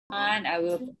And I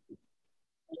will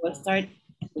start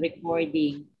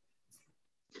recording.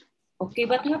 Okay,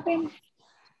 what happened?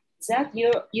 Zach,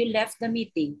 you left the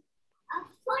meeting. Of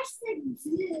course I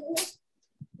did.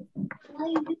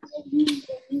 Why did I leave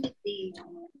the meeting?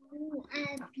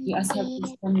 You ask her to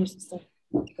respond your sister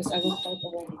because I will start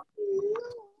already.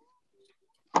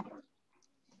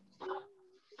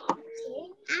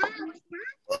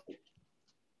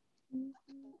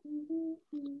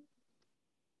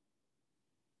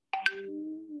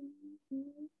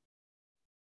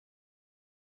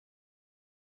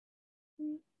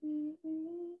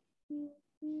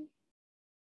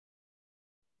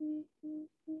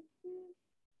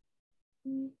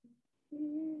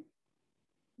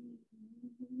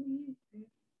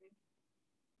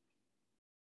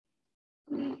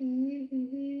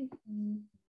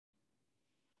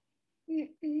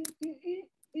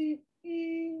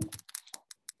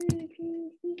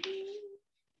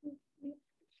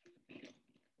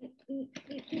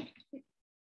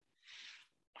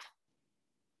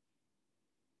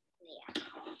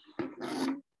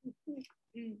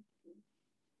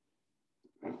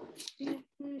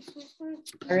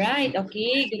 All right,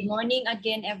 okay. Good morning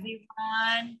again,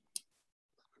 everyone.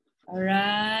 All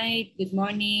right, good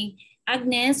morning.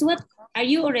 Agnes, what are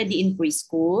you already in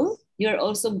preschool? You're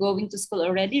also going to school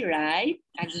already, right,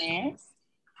 Agnes?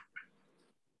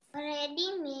 Already,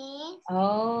 Miss.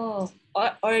 Oh,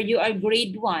 or you are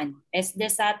grade 1,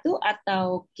 SD1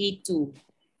 atau K2?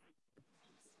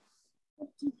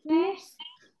 First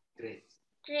Great.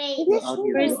 grade.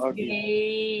 First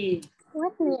grade.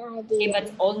 What my Okay, idea? but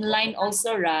online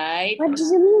also, right? What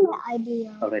does it mean my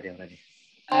idea? Already.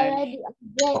 Already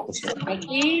Focus yan.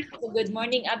 Okay, so good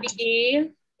morning,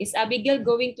 Abigail. Is Abigail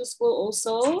going to school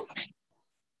also?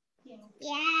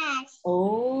 Yes.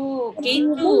 Oh,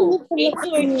 You K2. don't need K2 to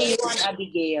or look at me. K1,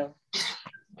 Abigail?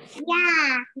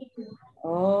 Yeah.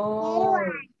 Oh,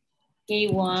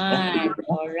 K1.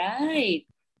 All right.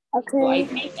 So I Okay.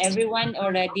 think everyone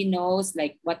already knows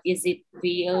like what is it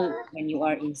feel when you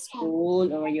are in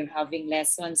school or you're having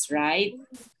lessons, right?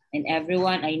 And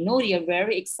everyone, I know you're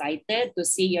very excited to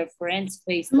see your friends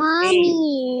face to face.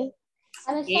 Mommy.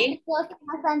 I was Okay. close to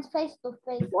my friends face to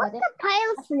face. What the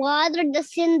pile of water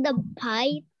that's in the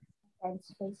pipe?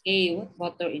 Okay,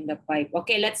 what water in the pipe?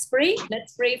 Okay, let's pray.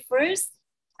 Let's pray first.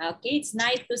 Okay, it's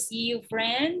nice to see you,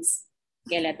 friends.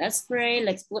 Okay, let us pray.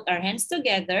 Let's put our hands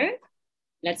together.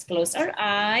 Let's close our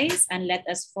eyes and let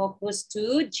us focus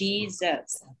to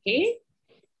Jesus. Okay.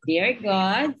 Dear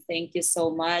God, thank you so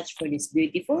much for this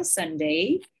beautiful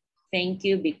Sunday. Thank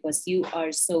you because you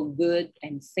are so good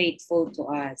and faithful to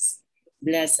us.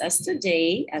 Bless us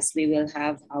today as we will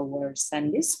have our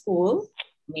Sunday school.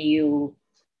 May you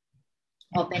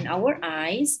open our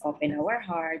eyes, open our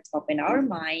heart, open our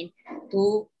mind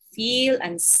to feel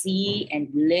and see and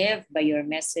live by your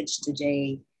message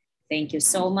today. Thank you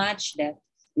so much that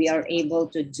we are able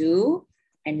to do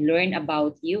and learn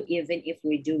about you even if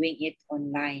we're doing it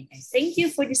online. And thank you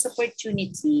for this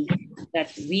opportunity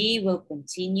that we will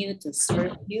continue to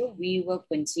serve you. We will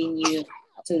continue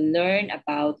to learn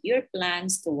about your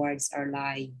plans towards our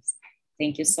lives.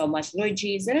 Thank you so much, Lord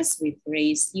Jesus. We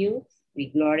praise you. We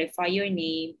glorify your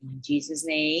name. In Jesus'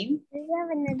 name, Do you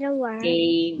have another one?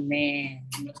 amen.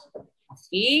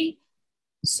 Okay,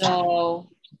 so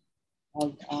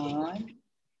hold on.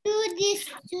 Do this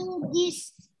to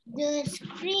the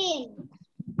screen.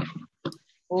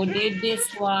 Who did this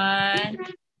one?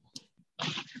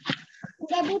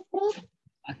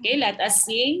 Okay, let us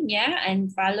sing, yeah,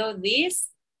 and follow these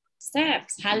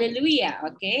steps. Hallelujah.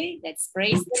 Okay, let's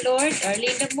praise the Lord early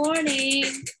in the morning.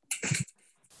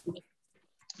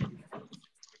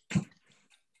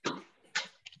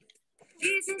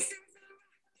 Jesus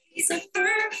is a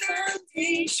firm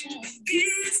foundation.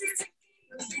 This is a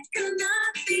kingdom that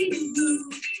cannot be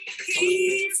moved. He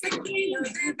is the king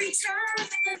of every tribe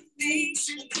and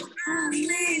nation.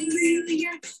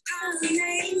 Hallelujah,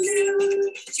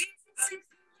 hallelujah. Jesus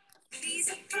He's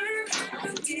a firm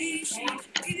foundation.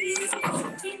 This is a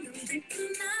kingdom that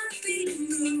cannot be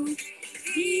moved.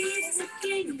 He is the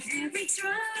king of every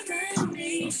tribe and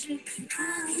nation.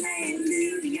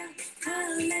 Hallelujah,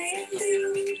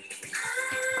 hallelujah.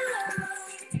 Oh,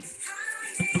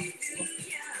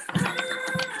 hallelujah.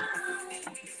 Oh,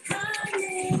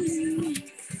 hallelujah.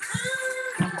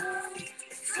 Oh,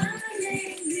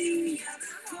 hallelujah.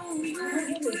 Oh,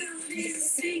 my world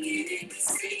is singing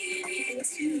it,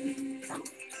 too.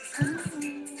 Oh,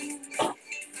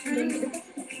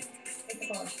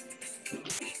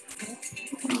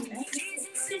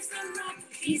 Jesus is the rock,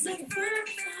 he's a firm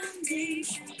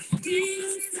foundation.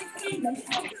 He's the king that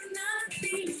cannot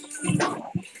be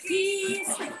moved. He's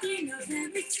the King of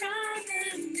every tribe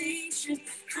and nation.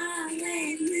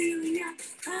 Hallelujah,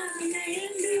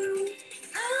 hallelujah,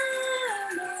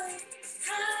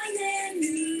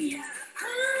 hallelujah,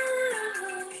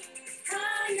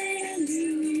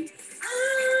 hallelujah,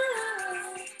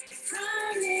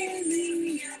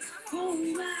 hallelujah. Whole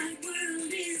wide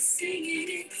world is singing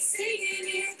it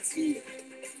too.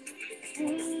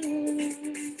 Hallelujah.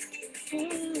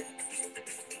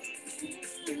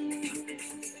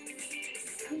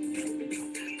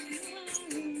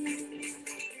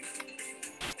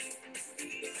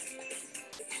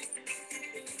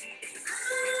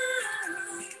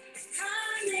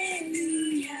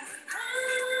 Hallelujah.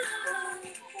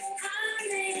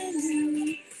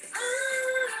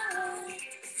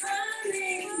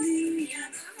 Hallelujah.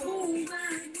 Whole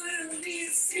wide world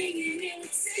is singing it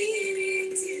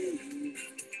too.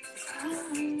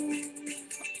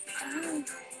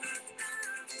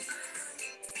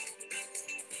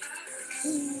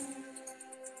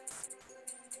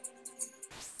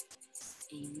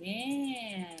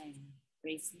 Amen.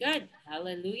 Praise God.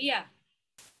 Hallelujah.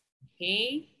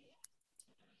 Okay.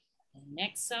 The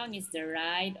next song is The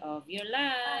Ride of Your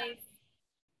Life.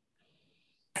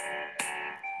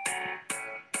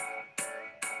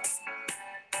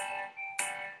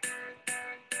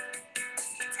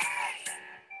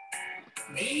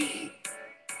 B,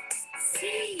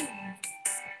 C.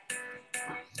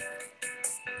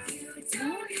 You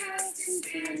don't have to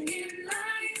stand in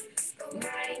line. Go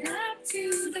right up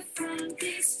to the front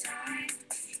this time.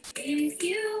 If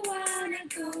you wanna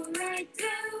go right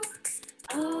through,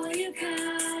 all you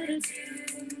gotta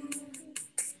do.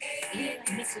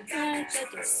 Admit to God that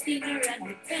you're a sinner and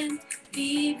repent.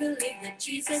 We believe that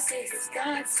Jesus is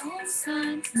God's own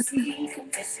Son. We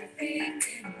confess your faith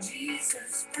in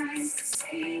Jesus Christ, the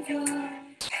Savior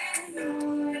and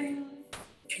Lord.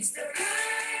 It's the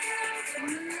ride of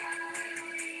your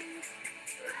life.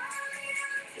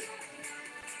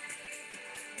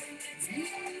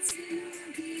 Dare to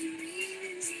believe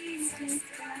in Jesus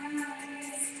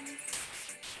Christ.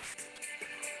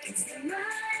 It's the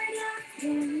ride of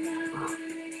your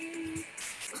life.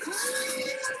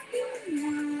 Ride of your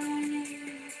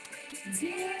life.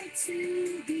 Dare to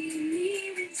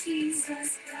believe in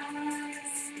Jesus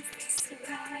Christ. It's the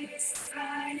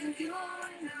ride of your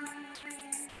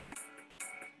life.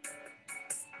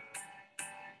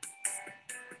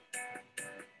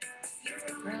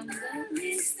 From the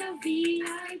list of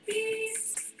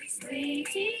VIPs,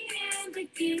 waiting and the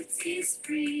gift is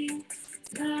free.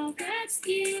 Love that's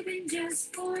given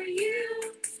just for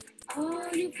you. All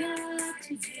you got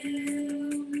to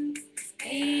do.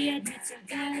 Hey, admit to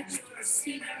God you're a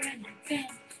sinner and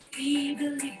repent. We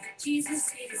believe that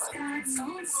Jesus is God's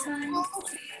own Son.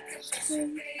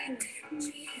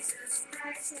 Jesus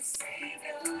Christ, the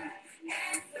Savior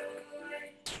and Lord.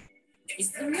 It's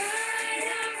the ride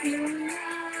of your life.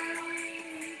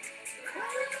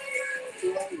 Ride of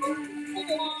your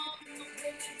life.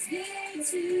 Dare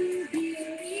to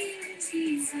believe in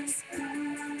Jesus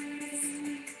Christ.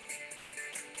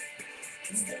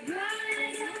 It's the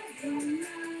ride of your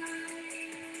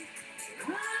life.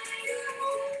 Ride of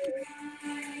your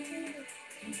life.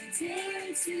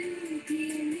 Dare to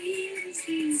believe in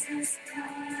Jesus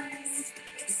Christ.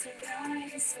 It's the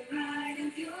ride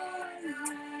of your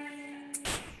life.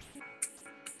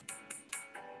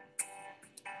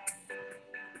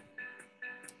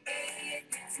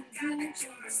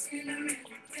 You're a sinner and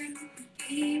repent.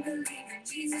 We believe that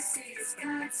Jesus is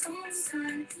God's own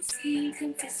Son. We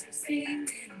confess our sin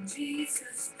in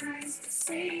Jesus Christ, the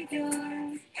Savior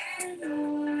and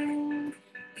Lord.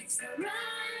 It's the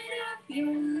ride of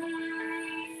your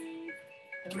life,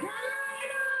 the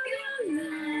ride of your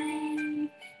life.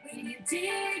 When you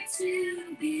dare to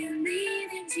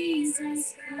believe in Jesus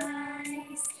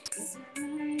Christ, it's the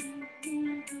ride of your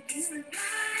life. It's the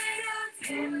ride of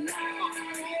your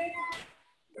life.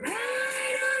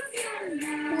 Ride of your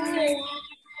life.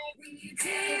 When you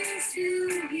dare to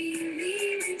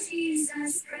believe in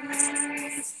Jesus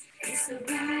Christ, it's the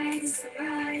ride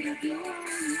of your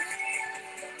life.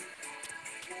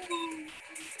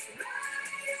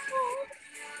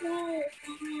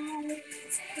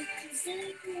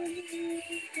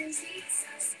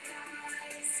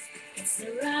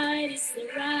 It's the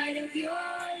ride of your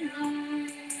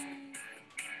life.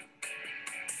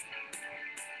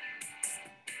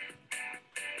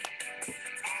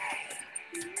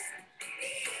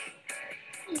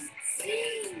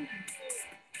 Sing.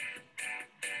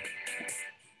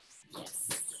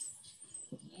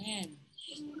 Yes.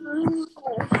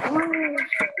 Amen.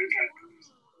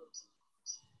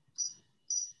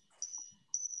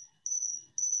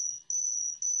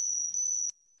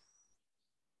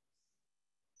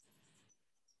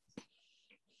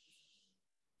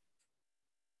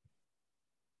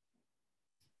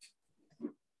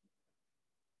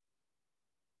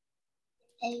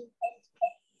 Thousand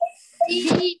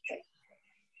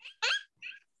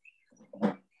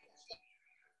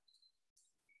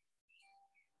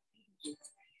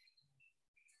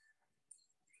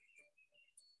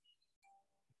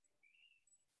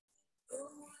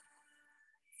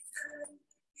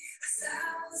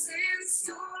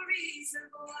stories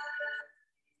of what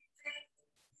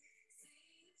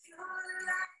your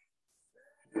life,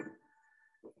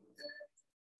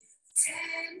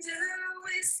 tender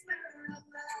whisper of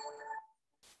love,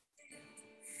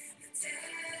 the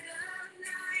dead of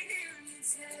night, and you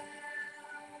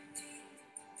tell me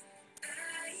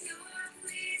that you're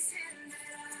pleased and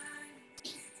that I'm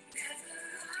never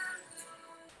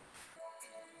alone.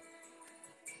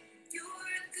 You're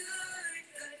a good,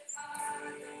 good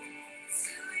father. It's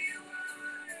who you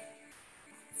are.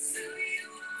 It's who you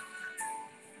are.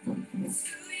 It's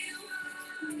who you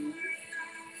are. I'm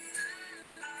loved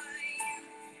by you.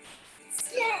 It's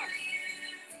who I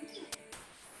am.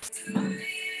 It's who I am.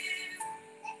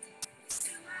 It's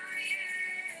who I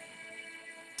am.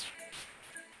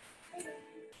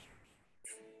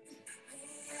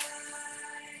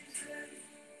 I've heard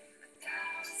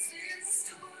 1,000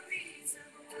 stories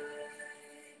of what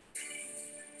think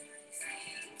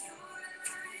you're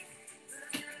like,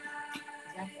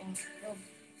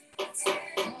 but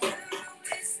tender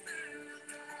whisper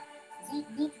of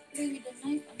love. Don't play with the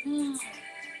knife, Anna.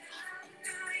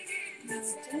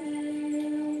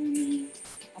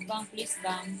 Abang, please,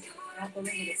 bang. Natulong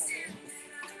ulit kami.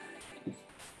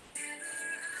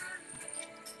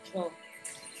 Go.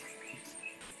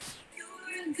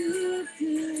 You're a good,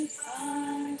 good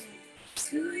father. It's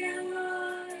who you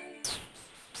are.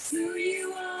 It's who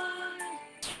you are.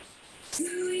 It's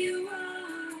who you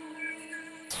are.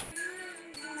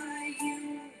 Loved by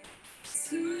you. It's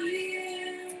who I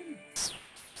am. It's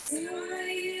who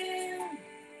I am.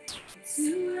 It's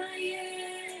who I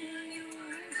am.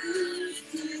 You're a good,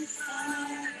 good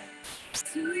father.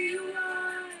 It's who you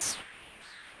are. It's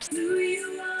who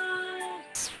you are.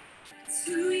 It's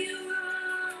who you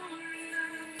are.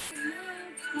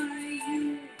 Loved by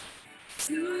you. It's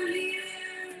who I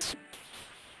am.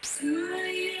 It's who I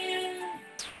am.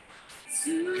 It's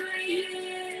who I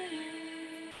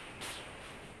am.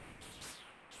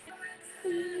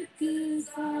 Good, good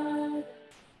Father.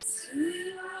 It's who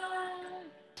you are.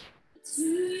 It's who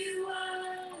you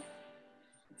are.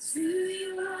 It's who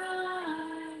you are.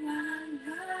 I'm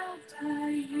loved by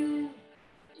you.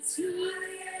 It's who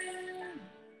I am.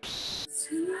 It's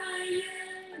who I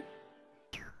am.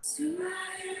 It's who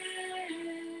I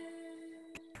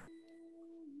am.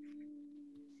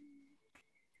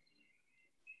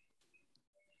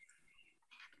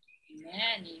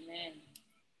 Amen, amen.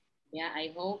 Yeah,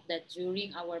 I hope that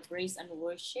during our praise and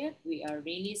worship, we are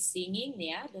really singing,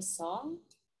 the song.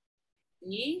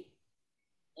 Okay?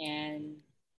 And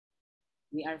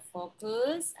we are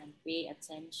focused and pay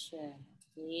attention.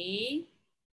 Okay?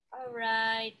 All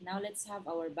right. Now let's have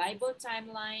our Bible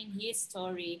timeline, his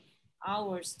story,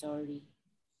 our story.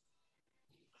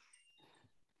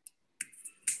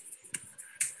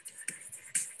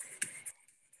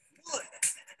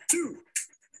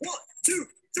 One, two,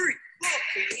 three, four.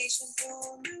 Creation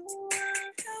from the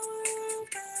world, Tower of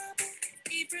Babel,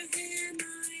 Abraham,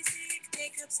 Isaac,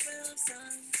 Jacob's 12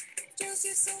 sons,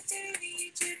 Joseph sold to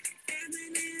Egypt,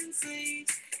 famine and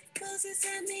slaves, Moses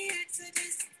and the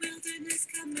Exodus, wilderness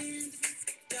commandments,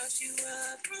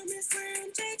 Joshua, promised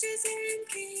land, judges and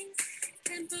kings,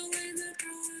 temple and the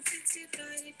prophets,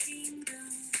 divided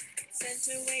kingdom, sent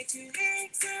away to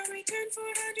exile, returned for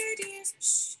 100 years.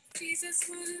 Shh. Jesus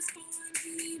was born,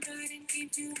 he died and came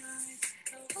to life.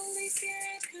 The Holy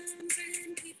Spirit comes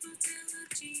and people tell of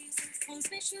Jesus.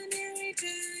 Most missionary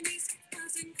journeys,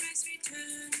 thousand Christ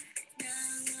return.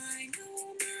 Now I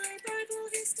know my Bible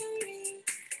history.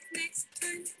 Next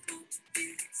time, won't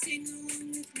you sing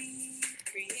along with me?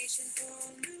 Creation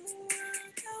from the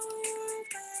world, Tower of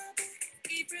Babel,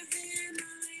 Abraham,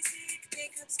 Isaac,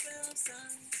 Jacob's 12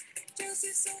 sons,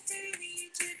 Joseph sold to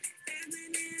Egypt,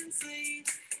 famine and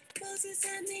slaves, Moses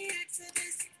and the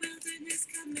Exodus, wilderness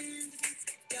commandments,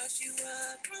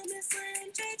 Joshua, promised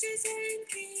land, judges and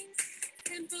kings,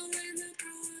 temple and the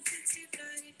prophets,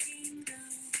 divided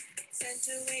kingdom, sent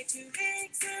away to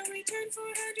exile, returned for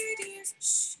 100 years.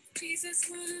 Shh. Jesus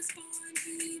was born,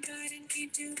 he died and came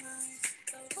to life.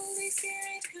 The Holy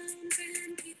Spirit comes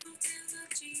and people tell of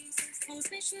Jesus.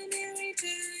 Most missionary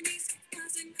journeys,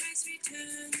 thousand Christ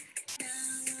return.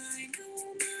 Now I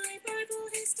know my Bible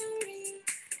history.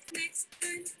 Next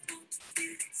time, won't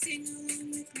you sing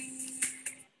along with me?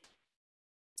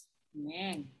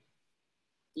 Amen.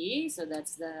 Okay, so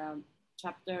that's the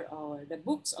chapter or the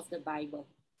books of the Bible.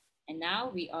 And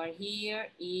now we are here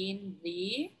in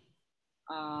the,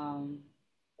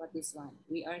 what is one?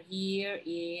 We are here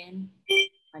in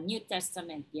a New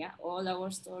Testament, yeah? All our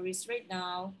stories right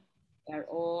now are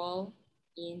all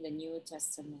in the New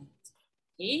Testament,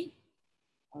 okay?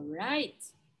 All right,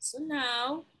 so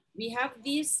now we have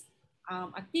this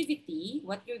activity.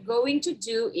 What you're going to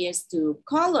do is to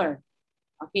color,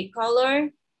 okay?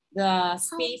 Color the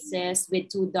spaces with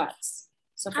 2 dots.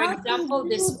 So for example,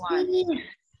 this one,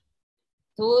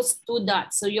 two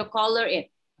dots. So you color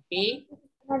it, okay?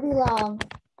 Very long.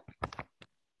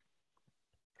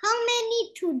 How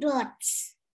many 2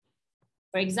 dots?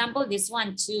 For example, this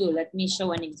one too. Let me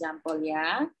show an example,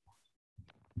 yeah?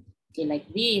 Okay,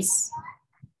 like this.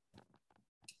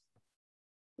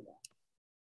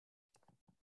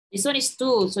 This one is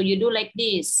 2, so you do like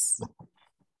this.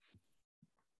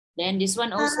 Then this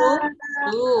one also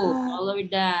 2, color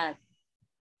that.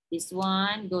 This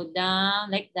one, go down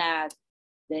like that.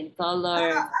 Then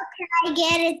color. Okay, I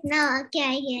get it now. Okay,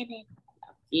 I get it.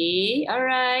 Okay, all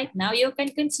right. Now you can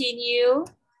continue.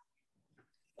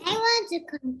 I want to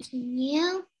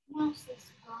continue.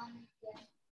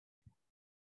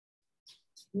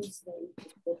 Use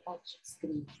the touch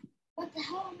screen. But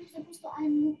how am I supposed to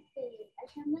unmute it? I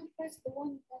cannot press the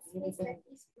one that says that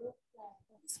is broken.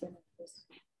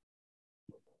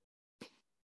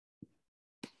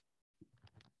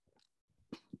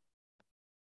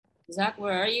 Zach,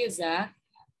 where are you, Zach?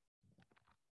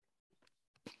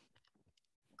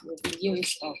 The video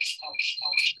is off.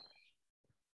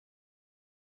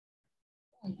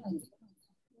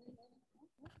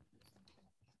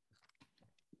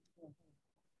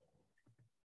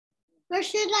 Where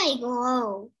should I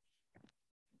go?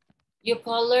 You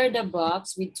color the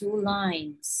box with 2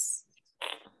 lines.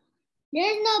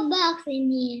 There's no box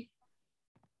in here.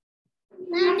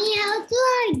 Mommy, how do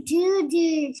I do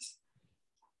this?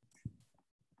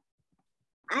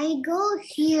 I go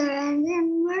here and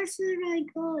then where should I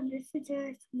go? This is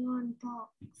just one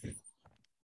box.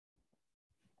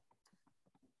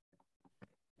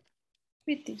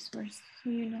 Read this first so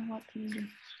you know what to do.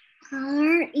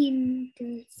 Color in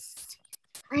this.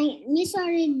 Miss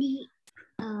already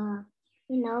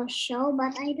show,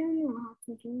 but I don't know how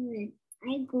to do it.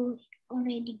 I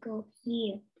already go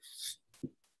here.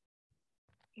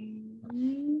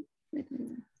 And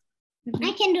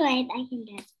I can do it. I can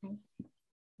do it.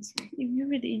 If you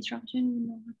read the instruction, you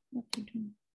know what to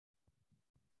do.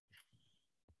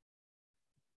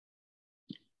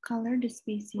 Color the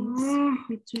spaces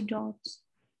with 2 dots.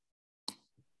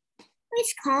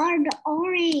 Which color? The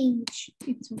orange.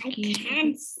 It's okay. I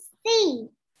can't see.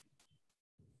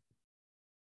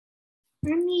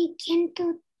 Mommy,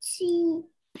 can't see.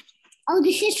 Oh,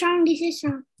 this is wrong. This is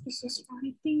wrong. This is wrong.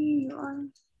 I think you are.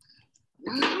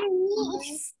 Mommy,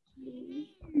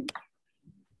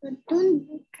 but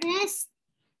don't press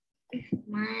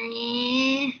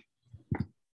my.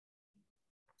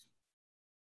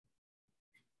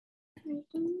 I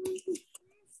don't want to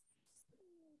press.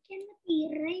 It cannot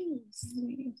erase.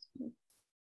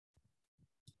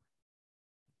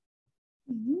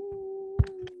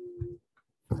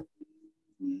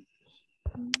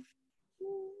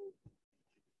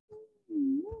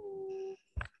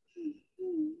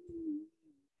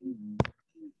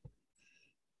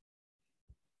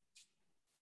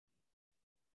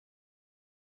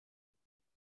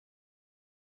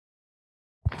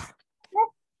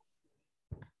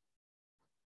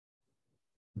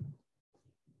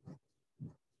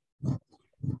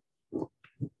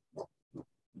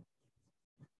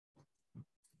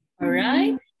 All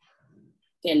right.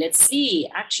 Okay, let's see.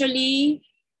 Actually,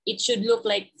 it should look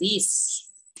like this.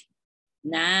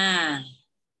 Nah.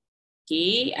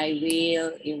 Okay, I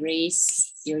will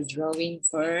erase your drawing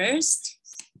first.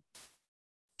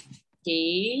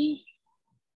 Okay.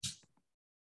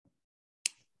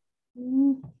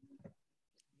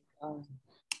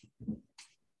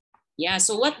 Yeah,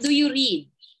 so what do you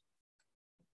read?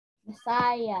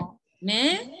 Messiah.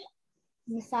 Ne?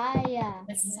 Messiah.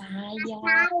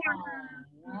 Messiah.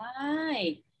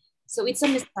 Right. So it's a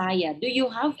Messiah. Do you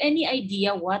have any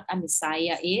idea what a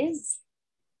Messiah is?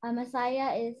 A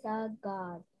Messiah is a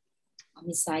God. A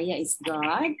Messiah is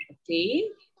God.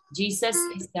 Okay. Jesus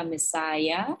is the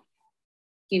Messiah.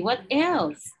 Okay, what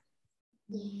else?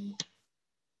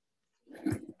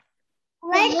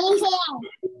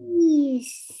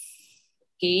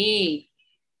 Okay.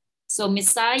 So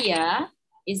Messiah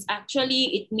is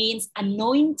actually, it means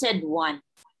anointed one.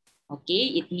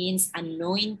 Okay, it means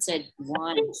anointed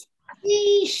one.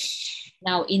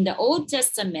 Now, in the Old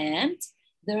Testament,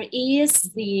 there is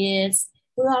this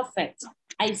prophet,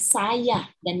 Isaiah.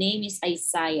 The name is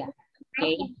Isaiah.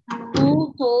 okay,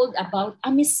 who told about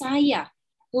a Messiah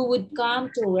who would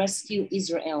come to rescue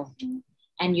Israel.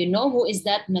 And you know who is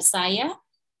that Messiah?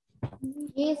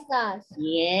 Jesus.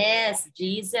 Yes,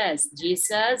 Jesus.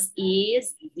 Jesus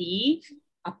is the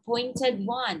appointed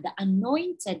one, the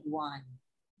anointed one.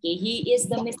 Okay, he is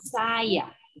the Messiah.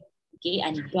 Okay,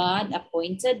 and God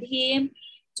appointed him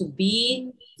to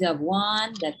be the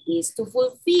one that is to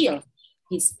fulfill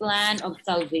his plan of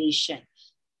salvation.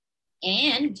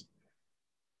 And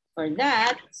for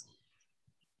that,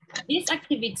 this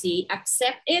activity,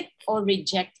 accept it or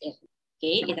reject it.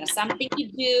 Okay, it has something to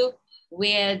do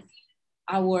with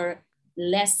our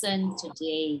lesson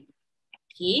today.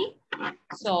 Okay,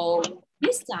 so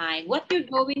this time, what you're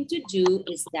going to do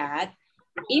is that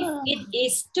if it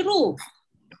is true,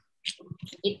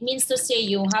 it means to say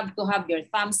you have to have your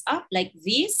thumbs up like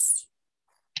this.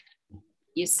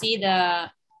 You see the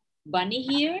bunny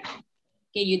here?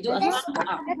 Okay, you do a thumbs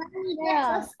up.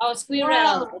 Oh,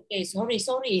 squirrel. Okay, sorry.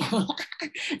 So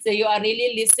you are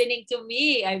really listening to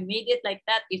me. I made it like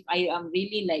that if I am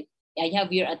really like, I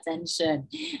have your attention.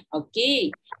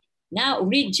 Okay, now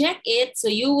reject it. So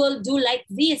you will do like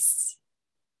this.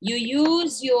 You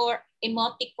use your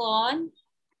emoticon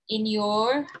in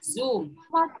your Zoom.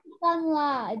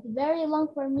 It's very long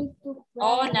for me to play.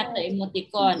 Oh, not the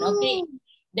emoticon. Okay,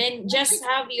 then just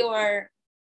have your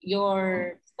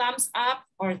thumbs up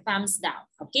or thumbs down.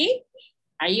 Okay,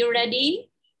 are you ready?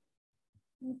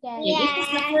 Okay. Okay, this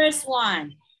is the first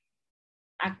one.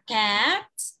 A cat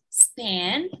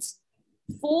spent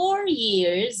 4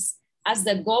 years as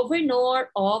the governor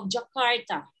of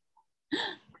Jakarta.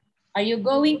 Are you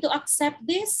going to accept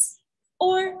this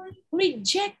or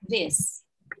reject this?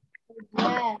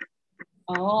 Yes.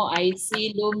 Oh, I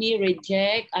see Lumi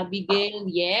reject, Abigail,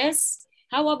 yes.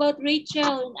 How about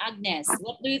Rachel and Agnes?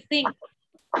 What do you think?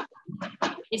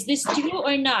 Is this true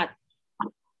or not?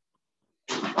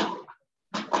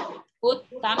 Put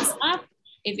thumbs up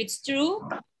if it's true,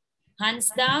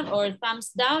 hands down or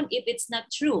thumbs down if it's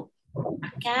not true.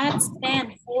 A cat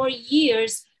spent 4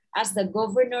 years as the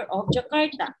governor of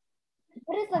Jakarta.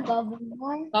 What is a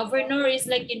governor? Governor is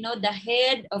like, you know, the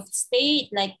head of state.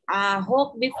 Like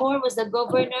Hope before was the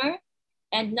governor.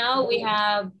 And now we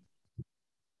have,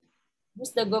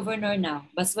 who's the governor now?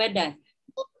 Baswedan.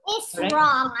 It's Correct?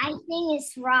 wrong. I think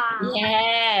it's wrong.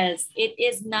 Yes, it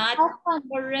is not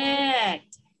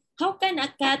correct. How can a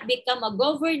cat become a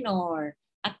governor?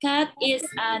 A cat is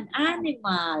an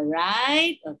animal,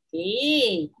 right?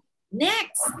 Okay.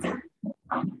 Next.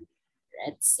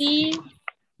 Let's see.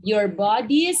 Your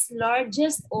body's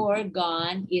largest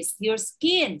organ is your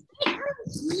skin.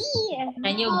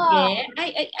 Can you get?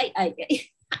 Ay.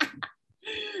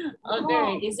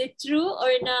 Okay, is it true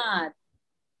or not?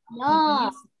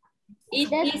 No. It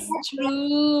is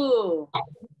true.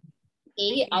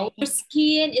 Okay, our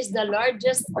skin is the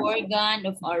largest organ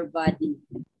of our body.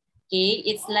 Okay,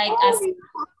 it's like as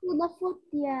The foot,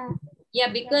 yeah. yeah,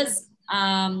 because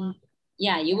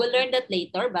yeah, you will learn that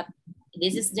later, but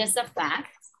this is just a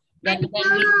fact that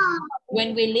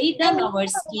when we lay down our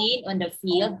skin on the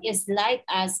field, is like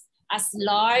as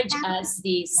large as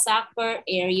the soccer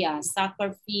area,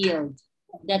 soccer field.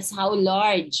 That's how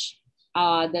large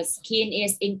the skin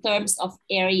is in terms of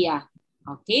area.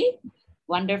 Okay,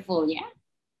 wonderful, yeah.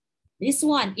 This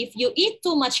one, if you eat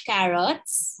too much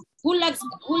carrots, who loves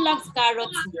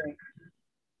carrots here?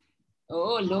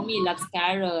 Oh, Lumi loves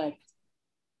carrots.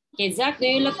 Okay, Zach, do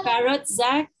you love carrots,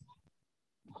 Zach?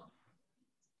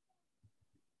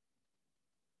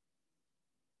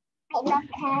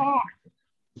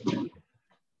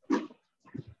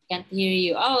 Can't hear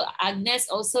you. Oh, Agnes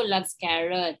also loves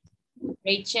carrot.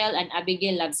 Rachel and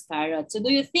Abigail loves carrot. So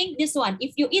do you think this one,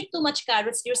 if you eat too much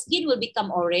carrots, your skin will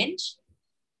become orange?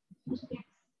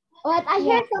 But I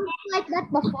heard something like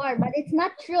that before, but it's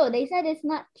not true. They said it's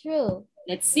not true.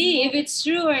 Let's see if it's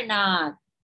true or not.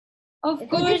 Of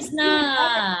course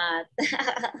not.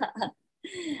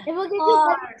 It will give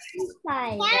you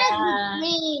inside.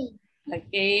 Yeah.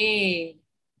 Okay.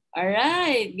 All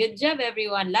right. Good job,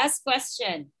 everyone. Last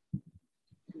question.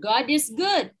 God is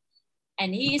good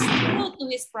and he is true to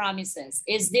his promises.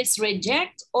 Is this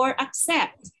reject or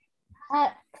accept?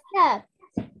 Accept.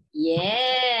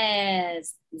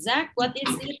 Yes. Zach, what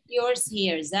is it yours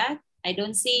here, Zach? I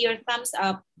don't see your thumbs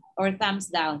up or thumbs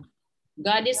down.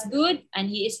 God is good and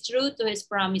he is true to his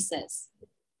promises.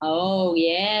 Oh,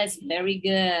 yes. Very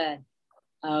good.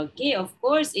 Okay, of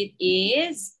course it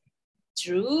is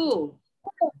true.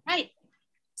 Right.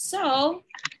 So,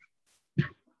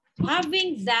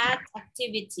 having that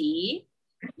activity,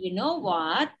 you know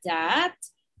what? That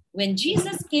when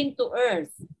Jesus came to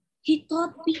earth, he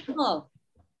taught people.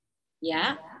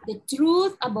 Yeah, the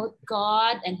truth about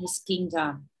God and his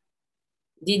kingdom.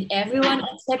 Did everyone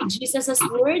accept Jesus'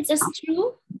 words as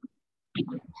true?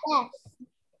 Yes.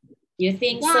 You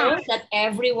think so? That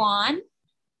everyone?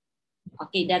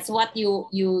 Okay, that's what you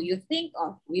think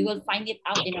of. We will find it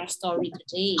out in our story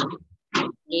today.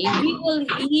 Okay, we will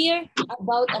hear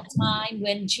about a time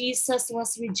when Jesus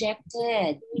was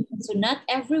rejected. So not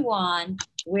everyone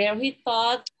where he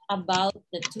thought about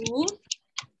the truth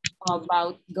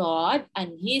about God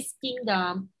and his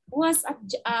kingdom was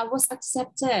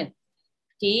accepted.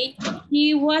 Okay,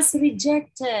 he was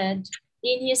rejected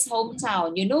in his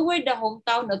hometown. You know where the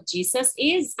hometown of Jesus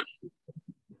is?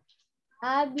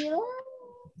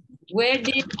 Where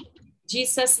did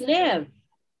Jesus live?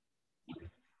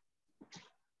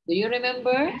 Do you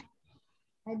remember?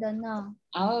 I don't know.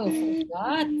 Oh,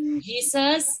 forgot.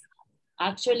 Jesus,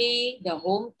 actually, the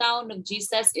hometown of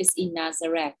Jesus is in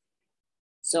Nazareth.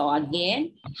 So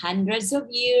again, hundreds of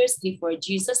years before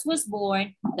Jesus was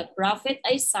born, the prophet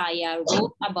Isaiah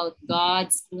wrote about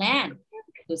God's plan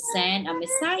to send a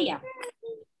Messiah.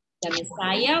 The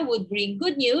Messiah would bring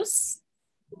good news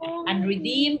and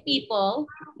redeem people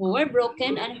who were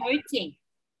broken and hurting.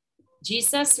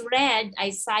 Jesus read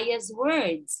Isaiah's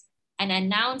words and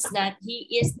announced that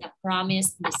he is the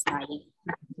promised Messiah.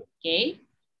 Okay,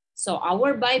 so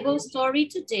our Bible story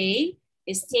today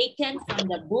is taken from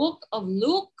the book of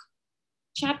Luke,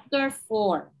 chapter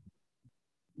 4.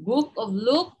 Book of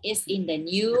Luke is in the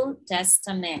New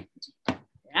Testament,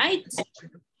 right?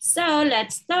 So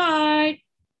let's start.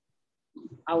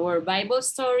 Our Bible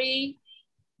story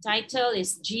title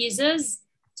is Jesus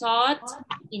Taught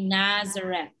in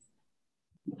Nazareth.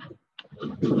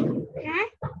 People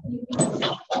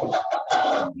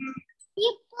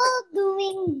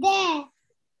doing that.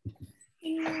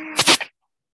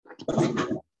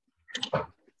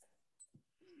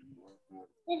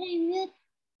 Did I mute?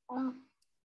 Oh.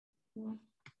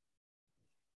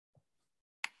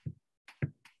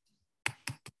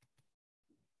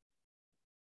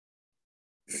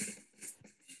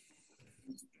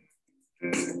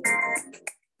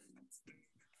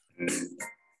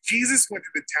 Jesus went to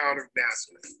the town of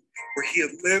Nazareth, where he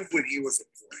had lived when he was a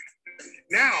boy.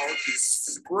 Now Jesus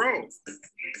is grown.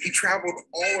 He traveled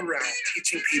all around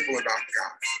teaching people about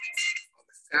God. On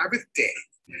the Sabbath day,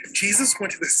 Jesus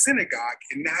went to the synagogue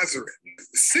in Nazareth.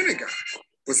 The synagogue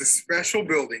was a special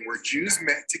building where Jews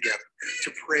met together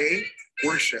to pray,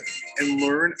 worship, and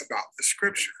learn about the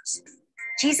scriptures.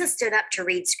 Jesus stood up to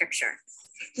read scripture.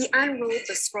 He unrolled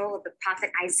the scroll of the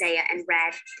prophet Isaiah and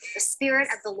read, "The Spirit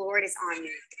of the Lord is on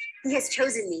me. He has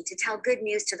chosen me to tell good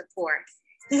news to the poor.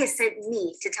 He has sent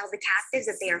me to tell the captives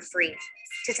that they are free,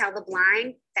 to tell the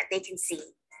blind that they can see,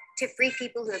 to free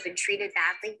people who have been treated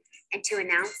badly, and to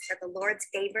announce that the Lord's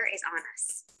favor is on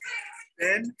us."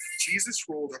 Then Jesus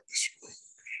rolled up the scroll.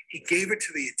 He gave it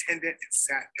to the attendant and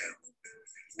sat down.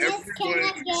 Everyone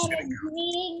in the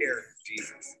synagogue stared at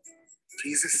Jesus.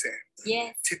 Jesus said,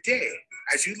 Yes. "Today,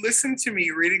 as you listened to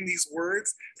me reading these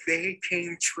words, they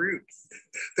came true."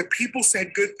 The people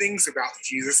said good things about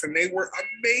Jesus, and they were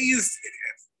amazed at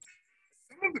him.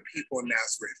 Some of the people in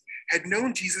Nazareth had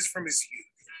known Jesus from his youth.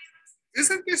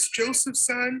 "Isn't this Joseph's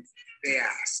son?" they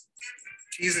asked.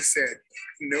 Jesus said,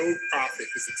 "No prophet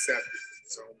is accepted in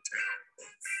his hometown."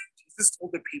 Jesus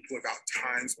told the people about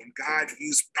times when God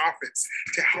used prophets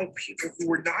to help people who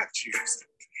were not Jews.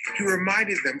 He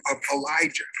reminded them of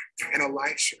Elijah and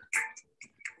Elisha.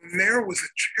 When there was a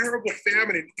terrible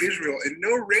famine in Israel and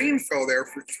no rain fell there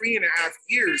for 3.5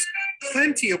 years,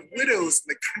 plenty of widows in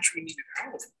the country needed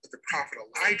help. But the prophet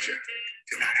Elijah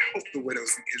did not help the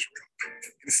widows in Israel.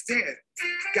 Instead,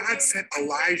 God sent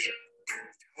Elijah to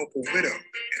help a widow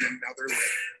in another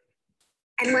land.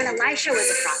 And when Elisha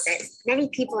was a prophet, many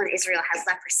people in Israel had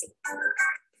leprosy.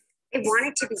 They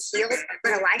wanted to be healed,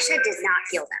 but Elisha did not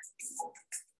heal them.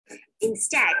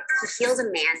 Instead, he healed a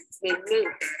man named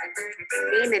Naaman.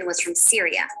 Naaman was from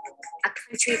Syria, a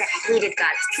country that hated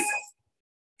God's people.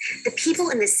 The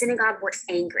people in the synagogue were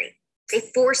angry. They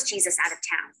forced Jesus out of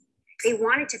town. They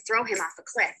wanted to throw him off a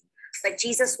cliff, but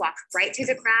Jesus walked right through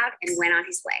the crowd and went on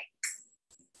his way.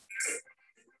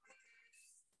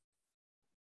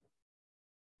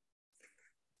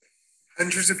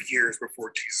 Hundreds of years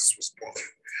before Jesus was born,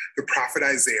 the prophet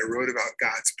Isaiah wrote about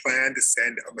God's plan to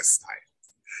send a Messiah.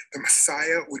 The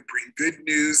Messiah would bring good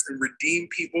news and redeem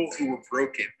people who were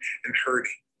broken and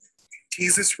hurting.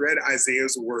 Jesus read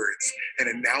Isaiah's words and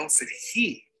announced that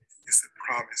he is the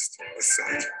promised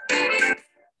Messiah.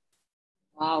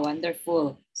 Wow,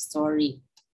 wonderful story.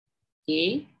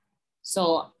 Okay,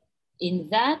 so in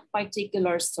that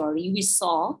particular story, we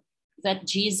saw that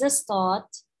Jesus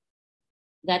taught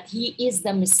that he is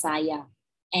the Messiah.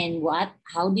 And what?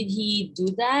 How did he do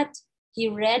that? He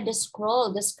read the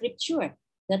scroll, the scripture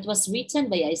that was written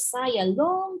by Isaiah a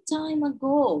long time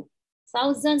ago,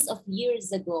 thousands of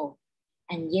years ago.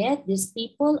 And yet these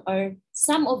people are,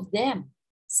 some of the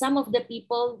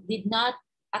people did not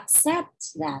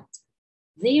accept that.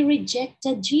 They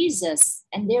rejected Jesus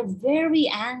and they're very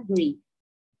angry.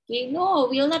 Okay,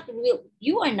 no, you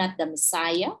are not the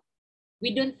Messiah.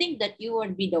 We don't think that you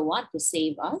will be the one to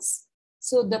save us.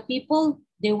 So the people,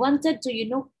 they wanted to,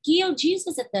 kill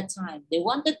Jesus at that time. They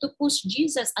wanted to push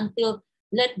Jesus until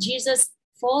let Jesus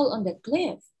fall on the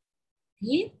cliff.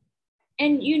 Okay?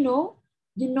 And you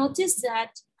notice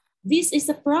that this is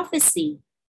a prophecy.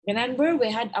 Remember,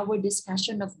 we had our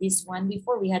discussion of this one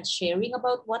before. We had sharing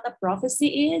about what a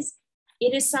prophecy is.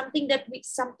 It is something that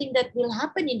will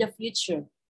happen in the future.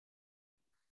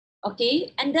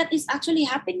 Okay, and that is actually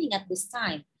happening at this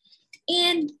time.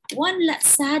 And one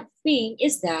sad thing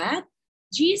is that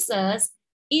Jesus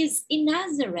is in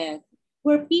Nazareth,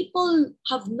 where people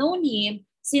have known him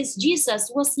since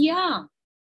Jesus was young.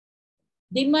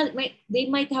 They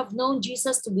might have known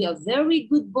Jesus to be a very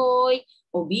good boy,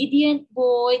 obedient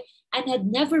boy, and had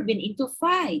never been into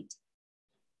fight.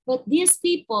 But these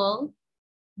people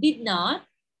did not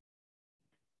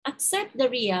accept the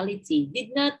reality, did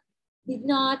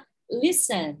not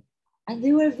listen, and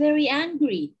they were very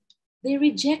angry. They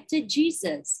rejected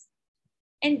Jesus.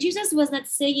 And Jesus was not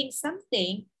saying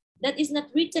something that is not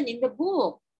written in the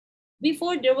book.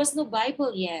 Before, there was no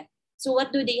Bible yet. So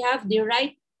what do they have? They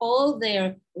write all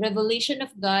their revelation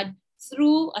of God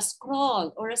through a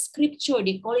scroll or a scripture.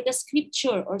 They call it a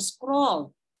scripture or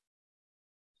scroll.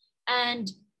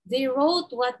 And they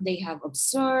wrote what they have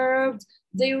observed.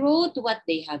 They wrote what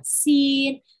they have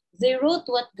seen. They wrote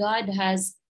what God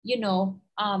has,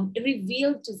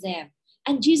 revealed to them.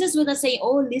 And Jesus was not saying,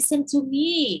 oh, listen to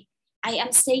me. I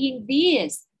am saying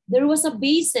this. There was a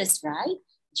basis, right?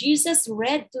 Jesus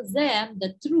read to them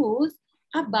the truth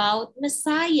about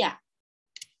Messiah.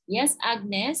 Yes,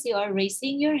 Agnes, you are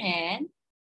raising your hand.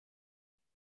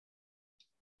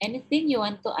 Anything you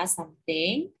want to ask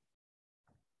something?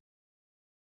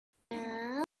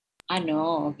 No.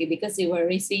 Okay, because you were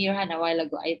raising your hand a while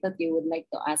ago. I thought you would like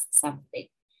to ask something.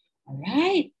 All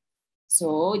right.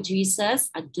 So Jesus,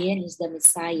 again, is the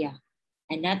Messiah.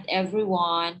 And not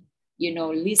everyone,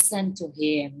 listened to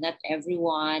him. Not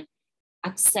everyone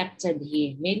accepted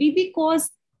him. Maybe because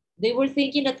they were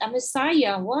thinking that a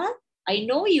Messiah, what? I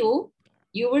know you.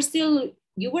 You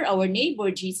were our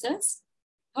neighbor, Jesus.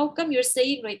 How come you're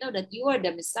saying right now that you are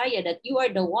the Messiah, that you are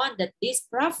the one that this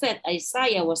prophet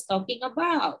Isaiah was talking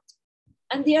about?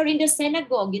 And they are in the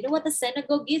synagogue. You know what a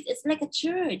synagogue is? It's like a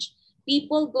church.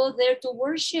 People go there to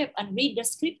worship and read the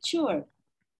scripture.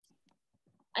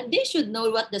 And they should know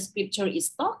what the scripture is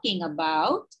talking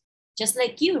about. Just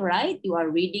like you, right? You are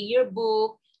reading your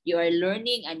book, you are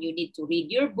learning, and you need to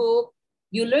read your book.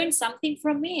 You learn something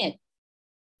from it.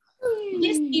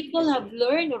 These people have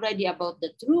learned already about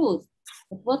the truth.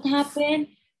 But what happened?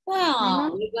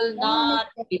 Well, we will not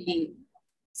believe.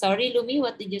 Sorry, Lumi,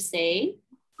 what did you say?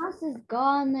 House is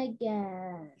gone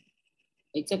again.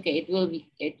 It's okay.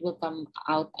 It will come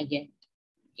out again.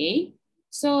 Okay.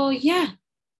 So yeah.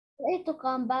 For it to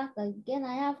come back again,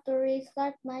 I have to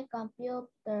restart my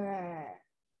computer.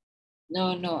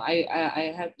 No.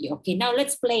 I have you. Okay. Now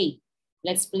let's play.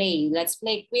 Let's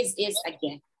play quiz is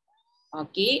again.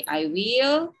 Okay. I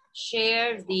will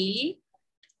share the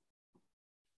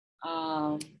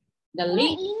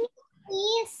link.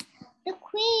 Please, the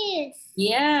quiz.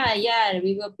 Yeah.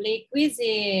 We will play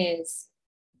quizzes.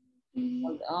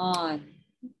 Hold on.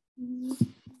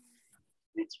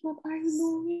 That's what I'm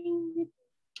doing with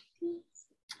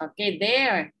this. Okay,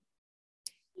 there.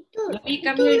 Let me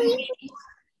come Ito here. rin.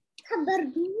 Kabar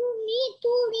dulu nih,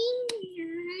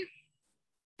 tulinya.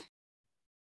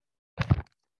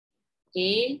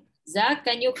 Okay. Zach,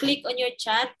 can you click on your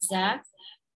chat, Zach?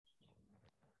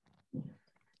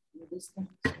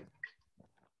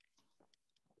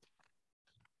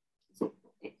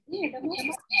 Here, the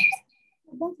most.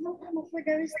 About how come for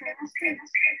the restart after.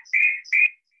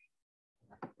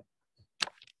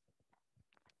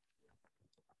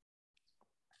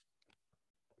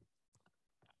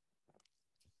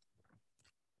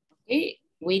 Okay,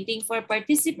 waiting for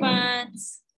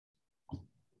participants.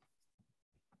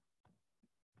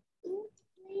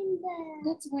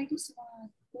 That's why this one.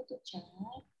 Go to chat.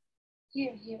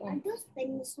 Here. Are those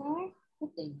dinosaur?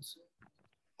 What dinosaur?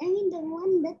 I mean the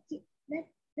one that's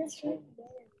right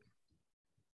there.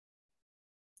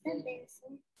 That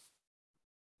dinosaur.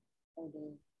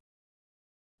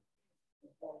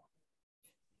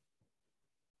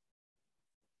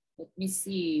 Let me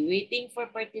see. Waiting for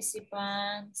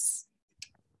participants.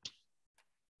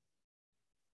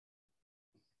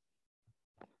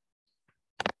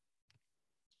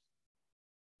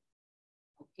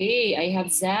 Okay, I have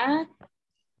Zach.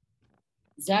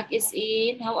 Zach is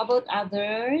in. How about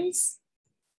others?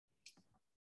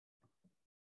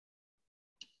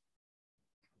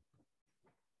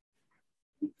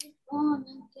 Oh,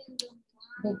 Nintendo.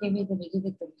 Give it to me, give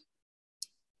it to me.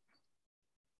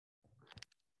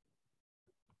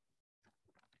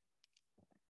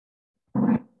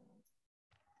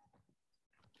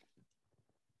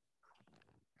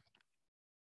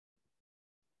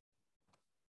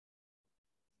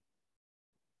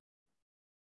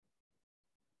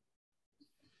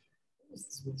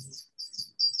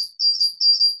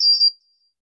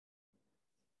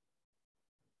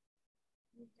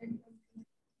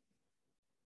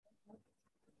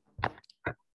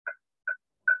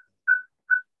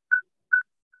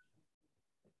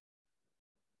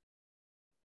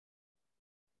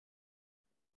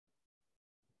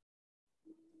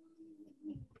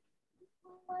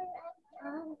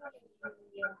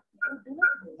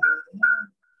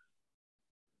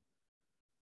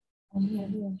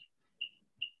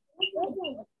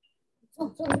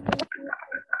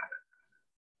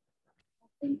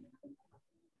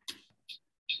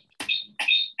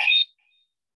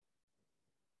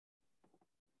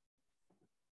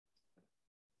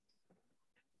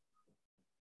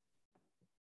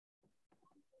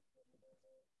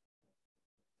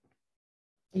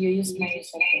 You use my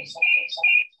second.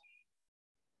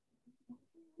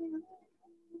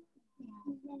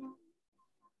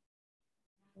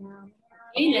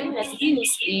 Okay, let's see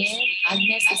who's in.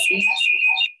 Agnes is in.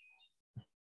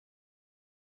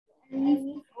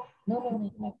 No.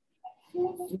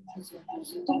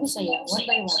 Tunggu saya, one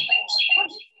by one.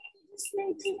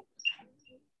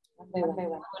 One by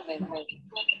one.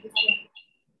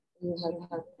 You have.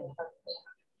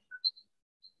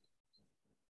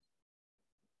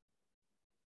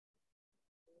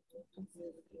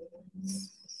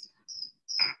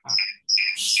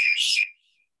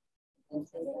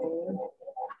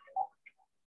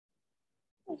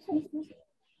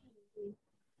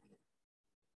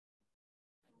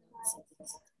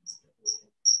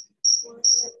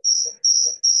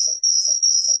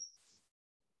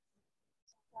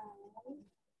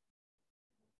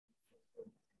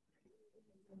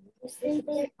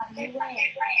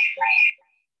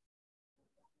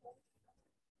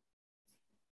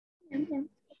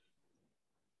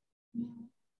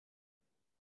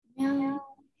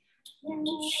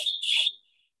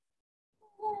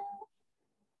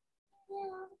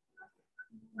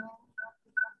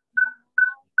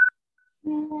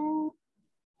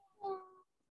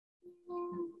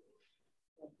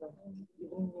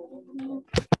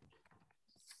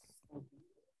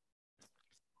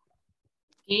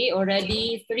 Okay,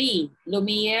 already 3.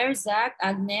 Lumiere, Zach,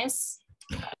 Agnes.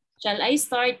 Shall I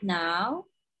start now?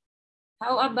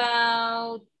 How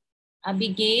about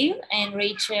Abigail and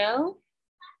Rachel?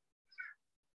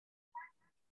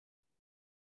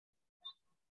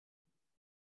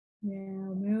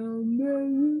 Meow, meow,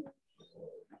 meow.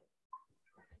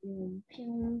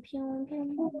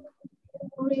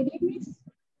 Already, miss?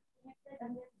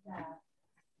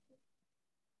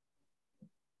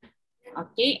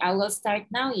 Okay, I will start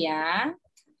now, yeah?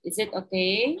 Is it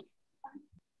okay?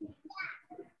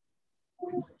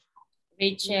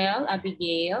 Rachel,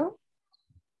 Abigail,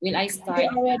 will I start?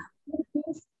 It's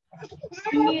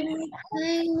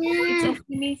okay,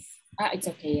 miss. It's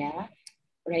okay, yeah?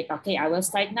 Right, okay, I will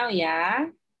start now, yeah?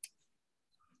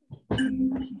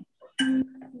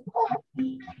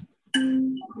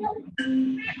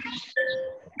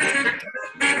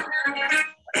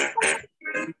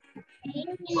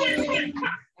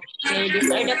 Okay,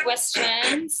 these are the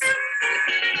questions.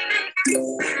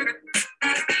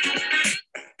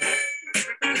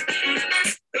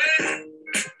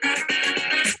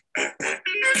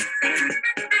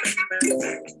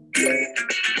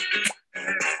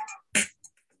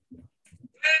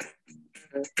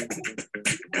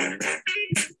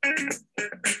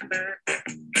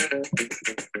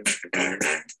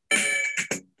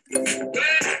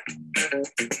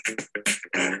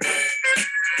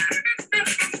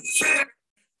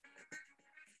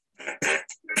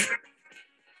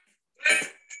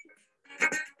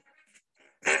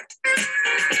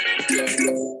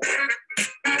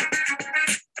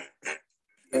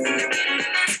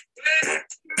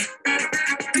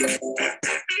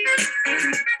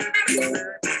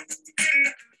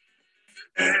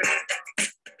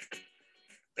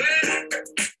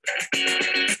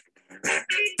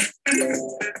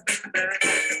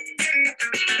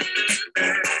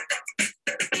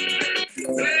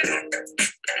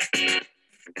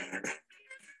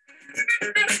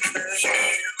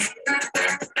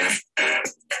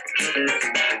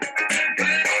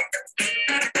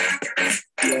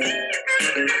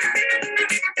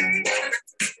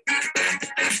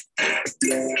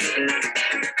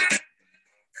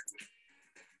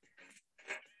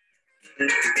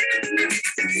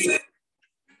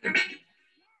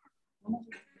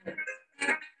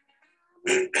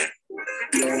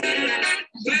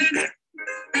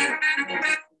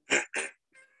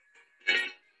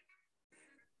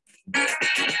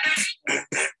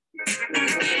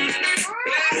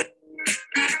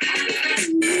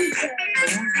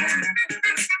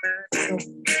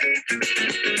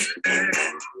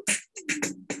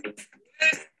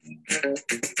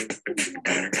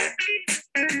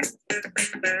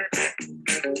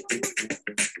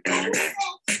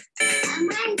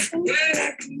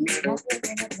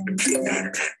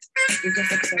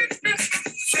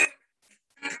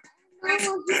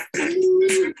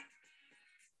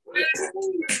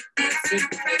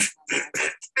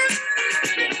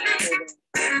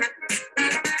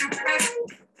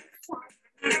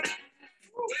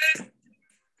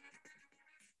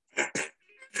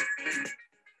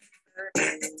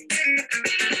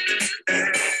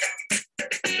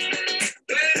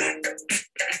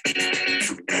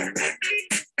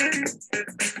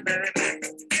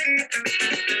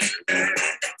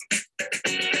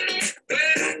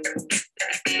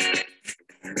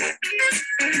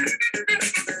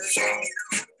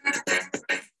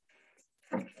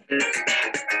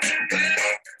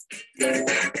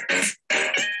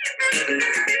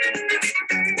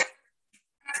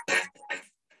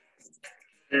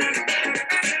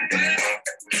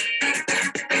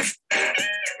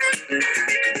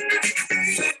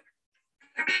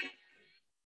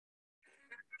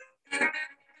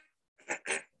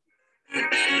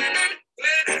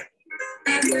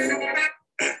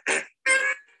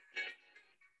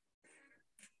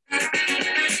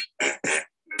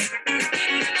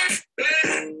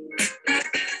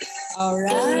 All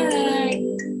right.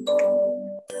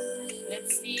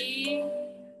 Let's see.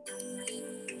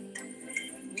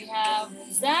 We have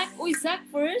Zach. Oh, Zach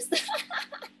first.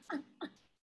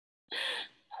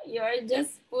 You're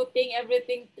just putting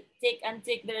everything tick and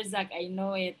tick there, Zach. I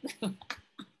know it.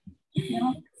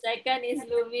 Second is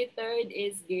Lumi. Third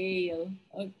is Gail.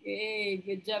 Okay.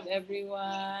 Good job,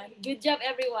 everyone. Good job,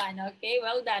 everyone. Okay.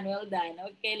 Well done. Well done.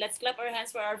 Okay. Let's clap our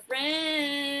hands for our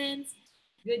friends.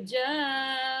 Good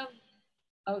job.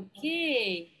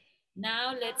 Okay.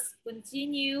 Now let's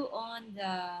continue on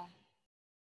the...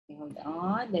 Hold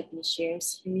on. Let me share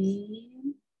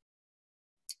screen.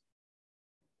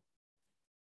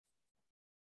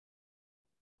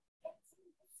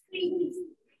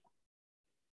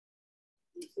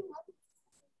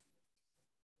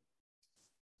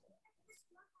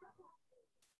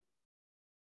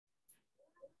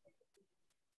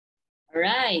 All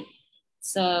right.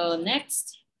 So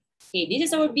next. Okay, this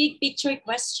is our big picture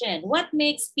question. What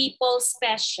makes people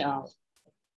special?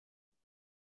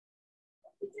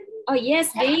 Oh,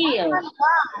 yes, Gail.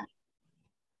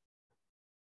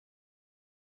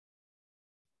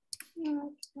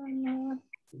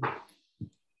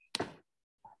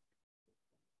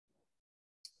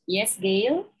 Yes,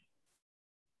 Gail.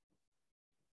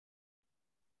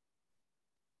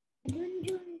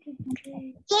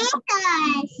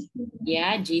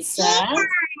 Yeah, Jesus.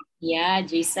 Yeah,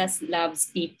 Jesus loves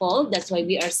people. That's why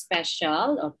we are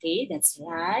special. Okay, that's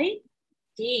right.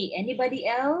 Okay, anybody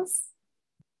else?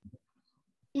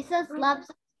 Jesus loves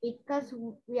us because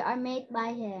we are made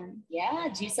by him. Yeah,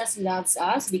 Jesus loves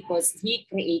us because he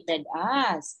created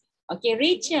us. Okay,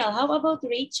 Rachel, how about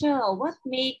Rachel? What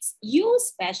makes you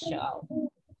special?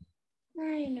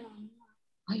 I know.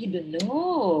 Oh, you don't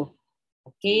know.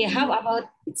 Okay, how about,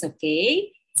 it's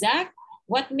okay. Zach,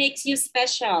 what makes you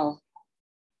special?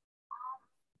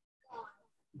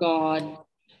 God.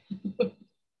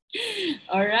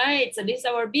 All right, so this is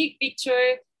our big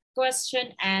picture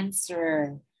question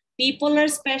answer. People are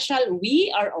special.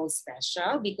 We are all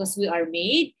special because we are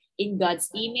made in God's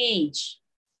image.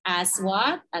 As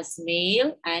what? As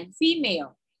male and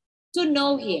female. To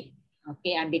know him.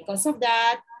 Okay, and because of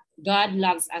that, God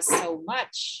loves us so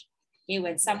much. Okay,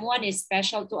 when someone is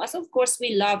special to us, of course,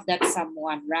 we love that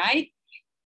someone, right?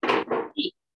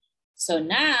 Okay. So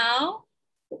now,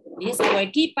 this is our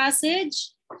key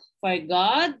passage. For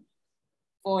God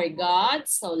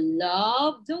so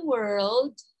loved the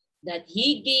world that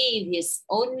he gave his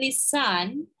only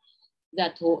son,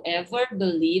 that whoever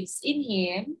believes in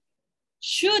him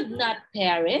should not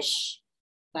perish,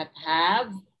 but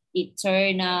have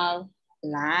eternal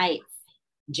life.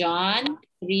 John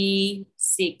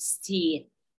 3:16.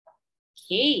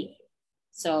 Okay.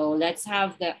 So let's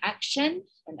have the action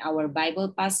and our Bible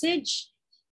passage.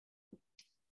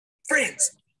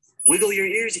 Friends, wiggle your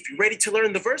ears if you're ready to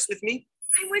learn the verse with me.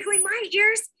 I'm wiggling my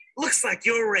ears. Looks like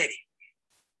you're ready.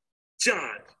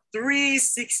 John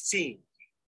 3:16.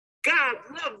 God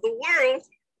loved the world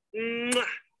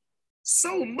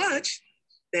so much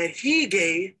that he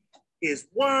gave his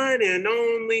one and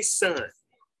only son.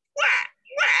 Wah,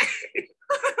 wah.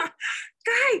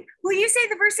 Guy, will you say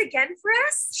the verse again for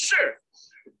us? Sure.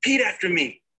 Repeat after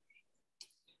me.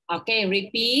 Okay,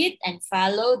 repeat and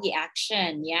follow the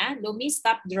action. Yeah, Lumi,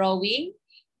 stop drawing.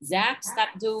 Zach,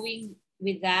 stop doing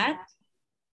with that.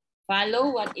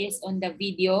 Follow what is on the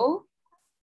video.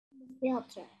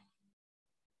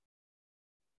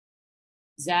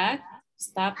 Zach,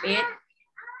 stop it.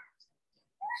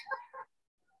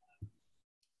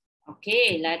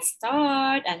 Okay, let's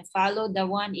start and follow the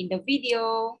one in the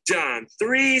video. John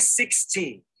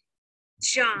 3:16.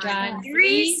 John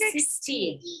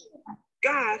 3:16.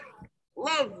 God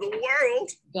loved the world.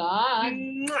 God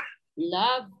Mwah.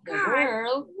 loved the God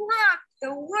world Love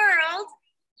the world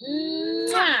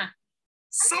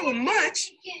So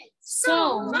much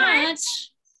so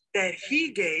much that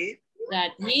he gave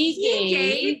that he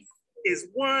gave his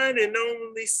one and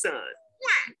only son.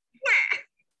 Wah, wah.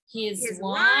 his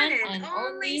one and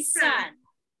only son.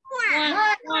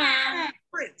 Wah, wah.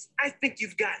 Friends, I think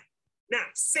you've got it. Now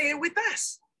say it with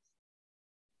us.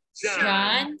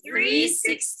 John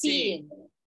 3:16.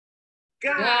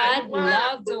 God God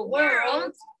loved the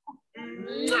world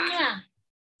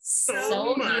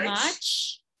so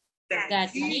much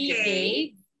that he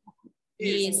gave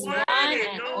his one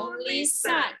and only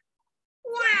son.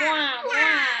 Wah,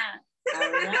 wah.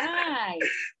 All right.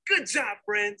 Good job,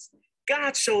 friends.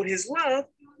 God showed his love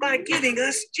by giving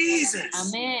us Jesus.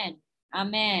 Amen.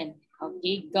 Amen.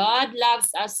 Okay, God loves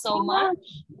us so much.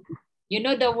 You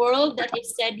know the world that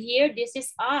is said here, this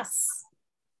is us.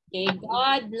 Okay,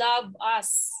 God loved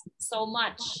us so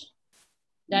much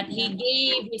that he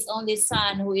gave his only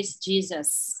son, who is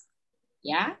Jesus.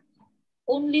 Yeah?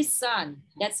 Only son.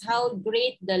 That's how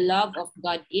great the love of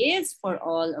God is for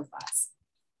all of us.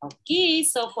 Okay,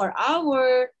 so for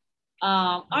our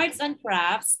arts and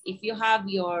crafts, if you have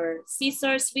your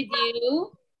scissors with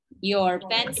you, your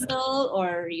pencil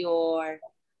or your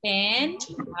pen,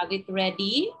 have it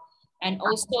ready, and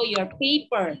also your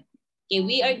paper. Okay,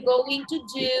 we are going to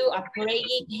do a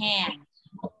praying hand.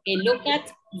 Okay, look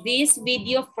at this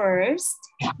video first.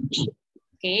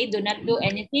 Okay, do not do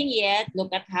anything yet.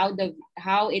 Look at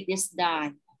how it is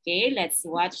done. Okay, let's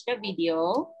watch the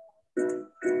video.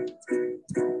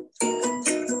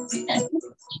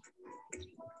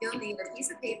 You'll need a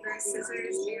piece of paper,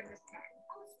 scissors, and a pen.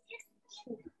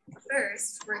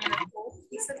 First, we're going to fold a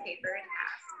piece of paper in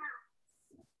half.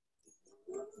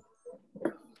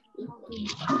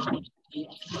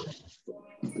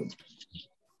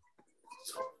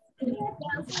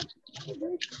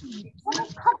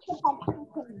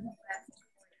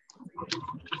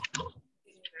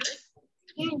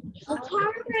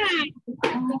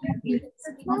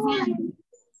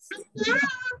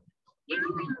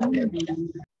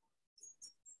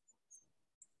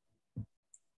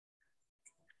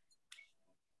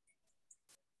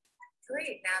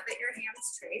 Great, now that your hand's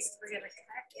traced, we're going to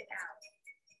cut it out.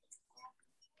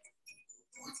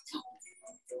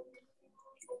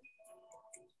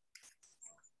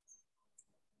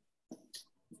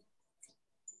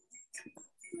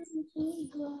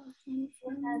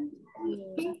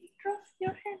 Cross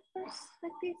your hands first,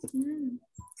 like this.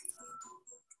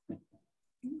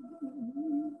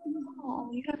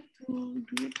 Oh, you have to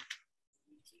do it.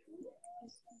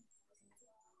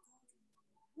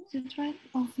 Is it right?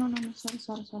 Oh, no, sorry.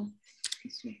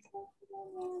 This way.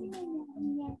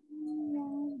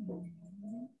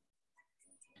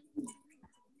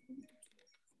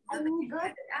 Now that you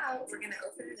cut it out, we're going to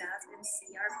open it up and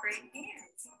see our praying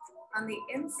hands. On the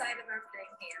inside of our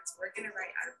praying hands, we're going to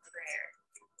write our prayer.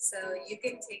 So you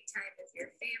can take time with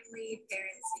your family,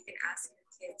 parents. You can ask your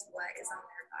kids what is on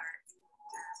their heart.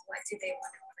 What do they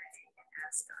want to pray and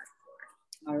ask God for?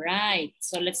 All right,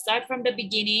 so let's start from the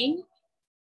beginning.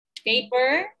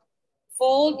 Paper,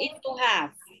 fold into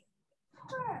half.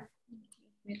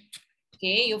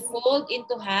 Okay, you fold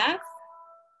into half.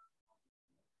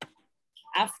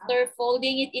 After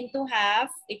folding it into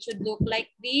half, it should look like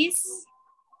this.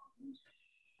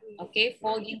 Okay,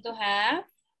 fold into half.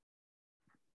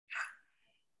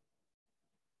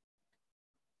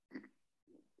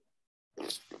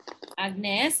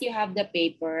 Agnes, you have the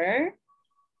paper.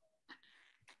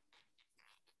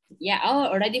 Yeah, oh,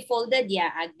 already folded.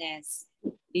 Yeah, Agnes.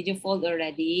 Did you fold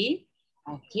already?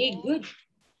 Okay, good.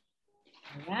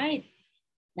 All right.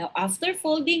 Now, after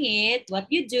folding it, what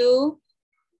you do,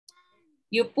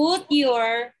 you put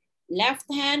your left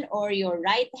hand or your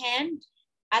right hand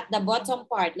at the bottom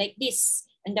part, like this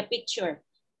in the picture.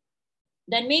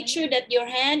 Then make sure that your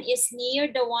hand is near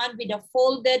the one with the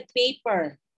folded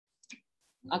paper.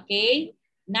 Okay?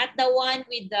 Not the one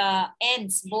with the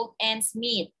ends, both ends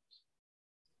meet.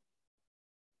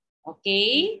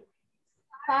 Okay?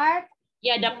 Part.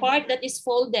 Yeah, the part that is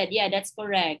folded. Yeah, that's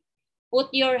correct.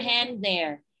 Put your hand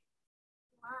there.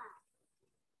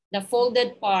 The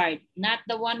folded part, not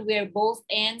the one where both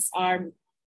ends are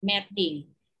meeting,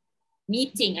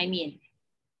 I mean.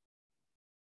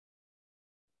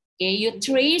 Okay, you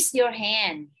trace your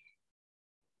hand.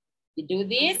 You do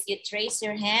this, you trace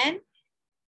your hand.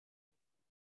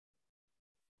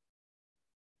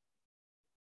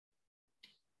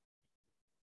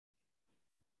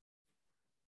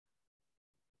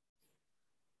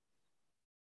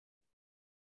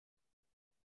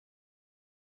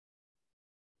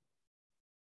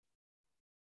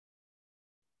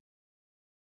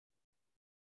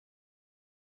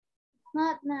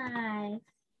 Not nice.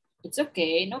 It's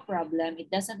okay, no problem.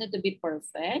 It doesn't need to be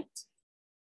perfect.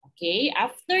 Okay,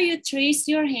 after you trace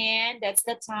your hand, that's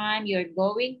the time you're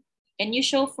going. Can you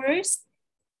show first?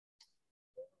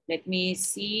 Let me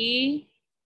see.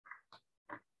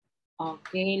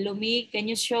 Okay, Lumi, can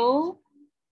you show?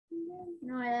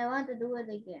 No, I want to do it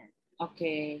again.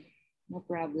 Okay, no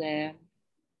problem.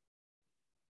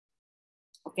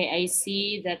 Okay, I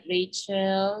see that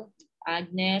Rachel,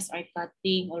 Agnes are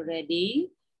cutting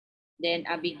already. Then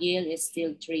Abigail is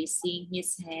still tracing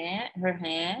her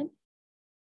hand.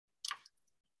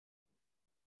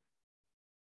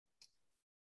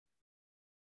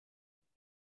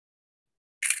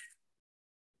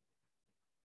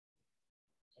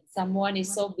 Someone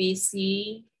is so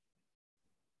busy.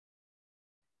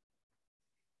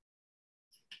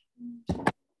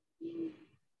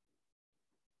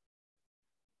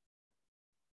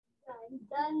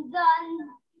 Dun, dun,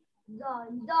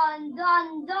 dun, dun,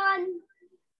 dun, dun.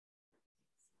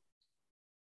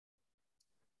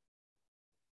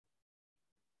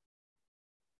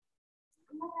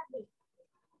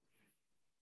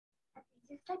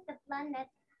 Just like the planet,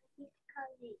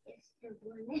 physically is the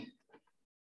planet.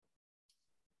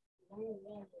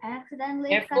 I accidentally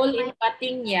Careful cut in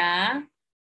cutting, yeah.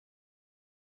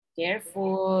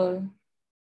 Careful.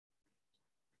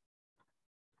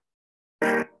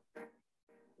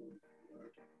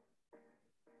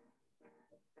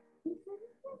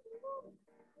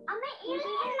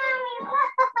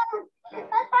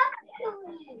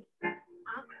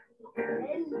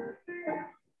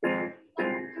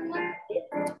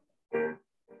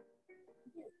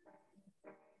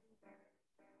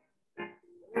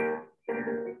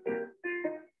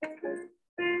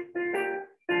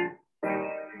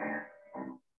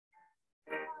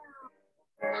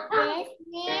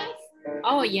 This.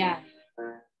 Oh, yeah.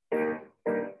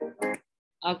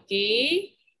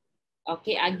 Okay.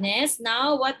 Okay, Agnes.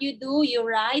 Now what you do, you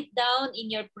write down in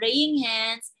your praying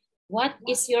hands, what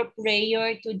is your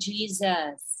prayer to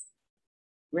Jesus?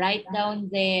 Write down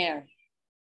there.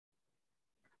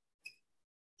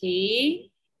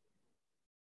 Okay.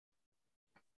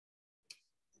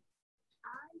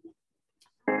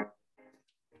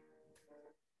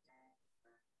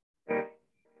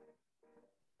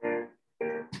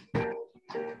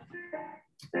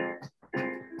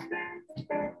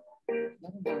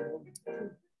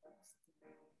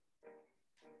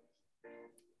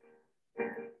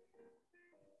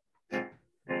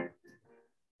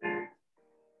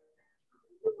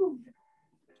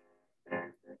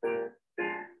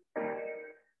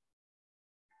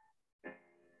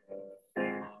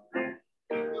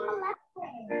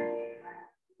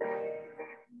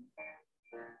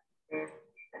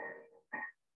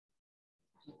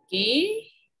 Okay.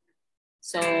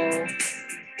 So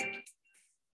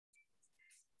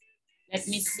let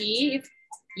me see if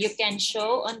you can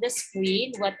show on the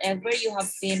screen whatever you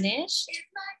have finished.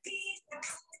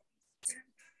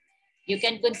 You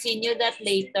can continue that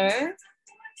later.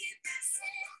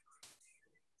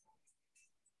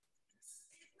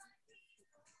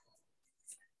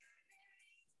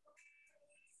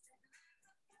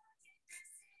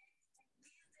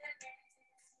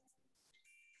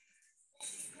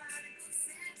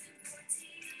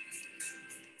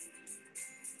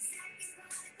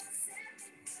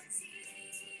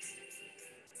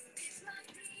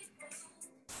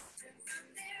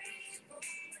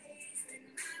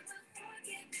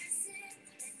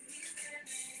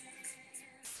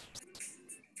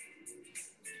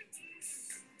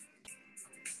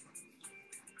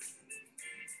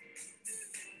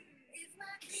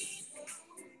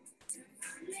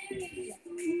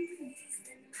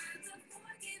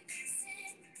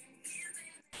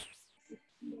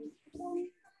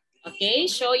 Okay,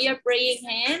 show your praying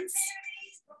hands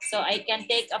so I can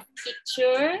take a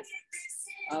picture.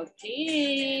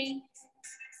 Okay.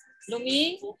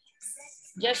 Lumi,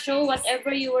 just show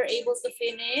whatever you were able to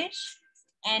finish.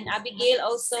 And Abigail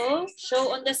also,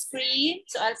 show on the screen.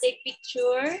 So I'll take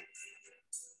picture.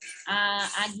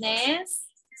 Agnes.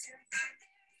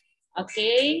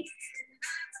 Okay.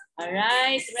 All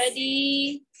right,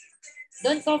 ready?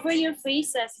 Don't cover your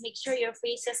faces. Make sure your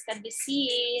faces can be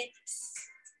seen.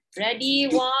 Ready?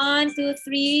 1, 2,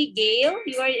 3. Gail,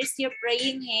 is your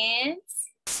praying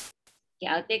hands.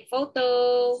 Okay, I'll take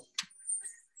photo.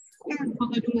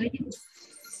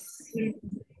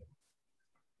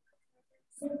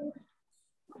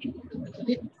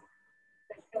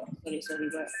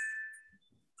 Sorry.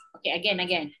 Okay,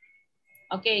 again.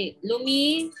 Okay,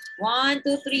 Lumi, 1,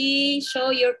 2, 3.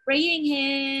 Show your praying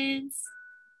hands.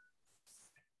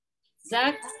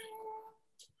 Zach.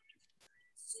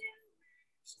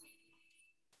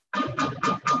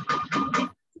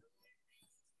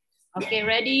 Okay,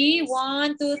 ready?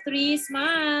 1, 2, 3.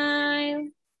 Smile.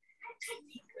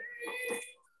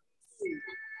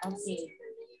 Okay,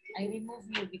 I remove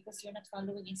you because you're not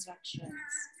following instructions.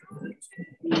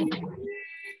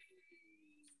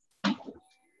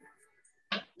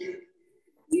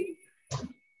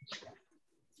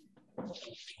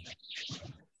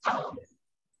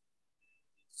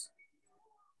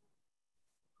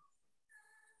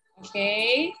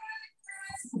 Okay,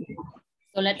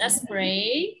 so let us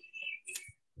pray.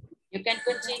 You can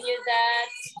continue that.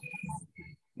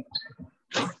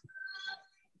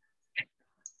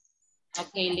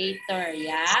 Okay, later,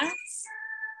 yeah?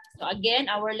 So again,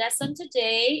 our lesson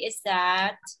today is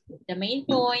that the main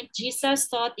point, Jesus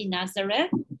taught in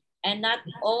Nazareth, and not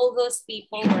all those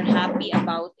people were happy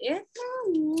about it.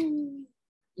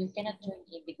 You cannot join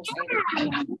him because I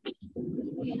repeat.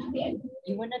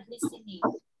 You were not listening.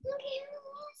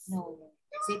 No,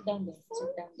 sit down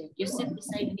there. You sit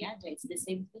beside me, Anja. It's the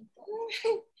same thing.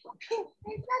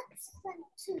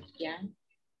 Yeah.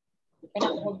 You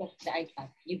cannot hold up the iPad.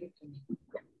 Give it to me.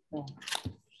 No.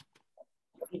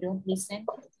 If you don't listen,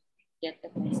 get the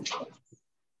message.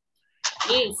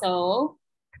 Okay, so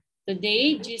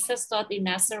today Jesus taught in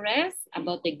Nazareth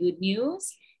about the good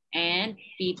news, and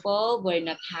people were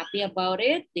not happy about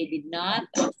it. They did not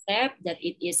accept that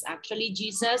it is actually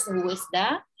Jesus who is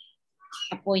the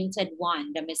appointed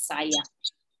one, the Messiah.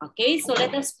 Okay, so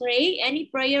let us pray. Any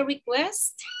prayer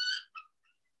request?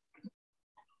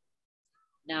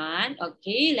 None.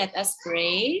 Okay, let us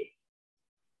pray.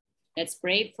 Let's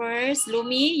pray first.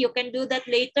 Lumi, you can do that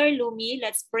later, Lumi.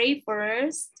 Let's pray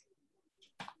first.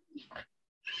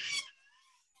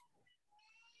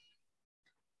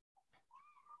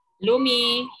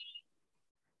 Lumi.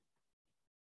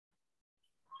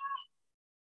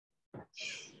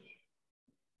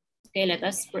 Okay, let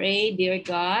us pray. Dear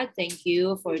God, thank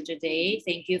you for today.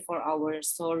 Thank you for our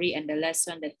story and the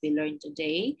lesson that we learned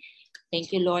today.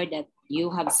 Thank you, Lord, that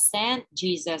you have sent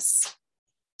Jesus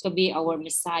to be our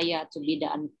Messiah, to be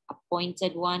the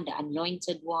appointed one, the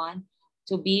anointed one,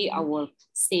 to be our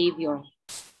Savior,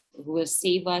 who will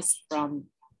save us from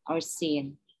our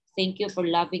sin. Thank you for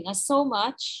loving us so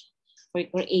much, for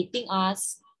creating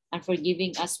us, and for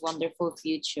giving us wonderful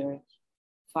future.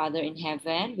 Father in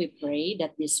heaven, we pray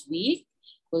that this week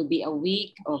will be a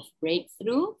week of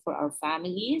breakthrough for our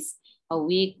families, a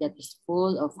week that is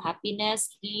full of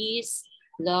happiness, peace,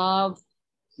 love,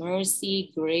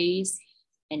 mercy, grace,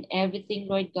 and everything,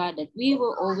 Lord God, that we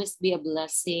will always be a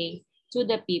blessing to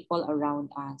the people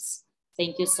around us.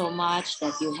 Thank you so much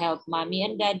that you help Mommy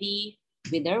and Daddy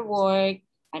with their work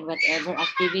and whatever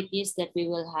activities that we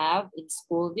will have in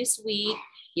school this week.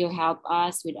 You help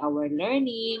us with our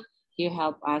learning. You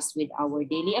help us with our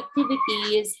daily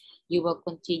activities. You will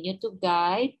continue to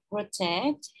guide,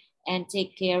 protect, and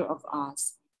take care of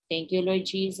us. Thank you, Lord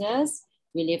Jesus.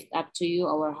 We lift up to you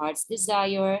our heart's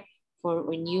desire,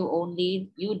 for in you only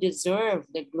you deserve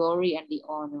the glory and the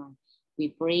honor. We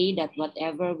pray that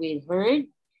whatever we heard,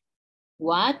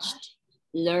 watched,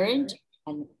 learned,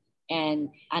 and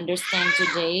understand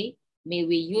today, may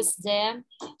we use them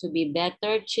to be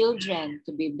better children,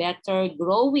 to be better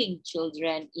growing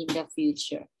children in the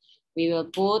future. We will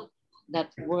put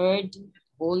that word,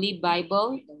 Holy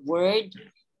Bible, the word,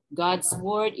 God's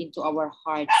word into our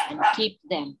hearts and keep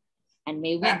them. And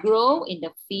may we grow in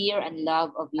the fear and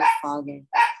love of your Father.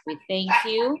 We thank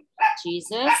you,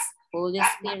 Jesus, Holy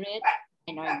Spirit,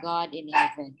 and our God in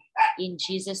heaven. In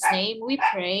Jesus' name we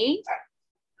pray.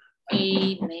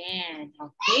 Amen.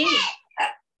 Okay.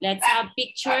 Let's have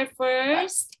picture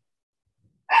first.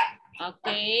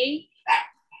 Okay.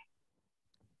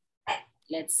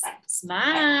 Let's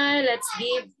smile. Let's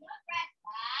give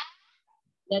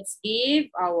Let's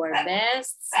give our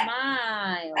best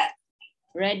smile.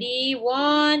 Ready?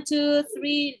 1, 2,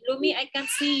 3. Lumi, I can't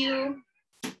see you.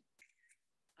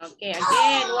 Okay,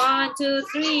 again. 1, 2,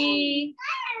 3.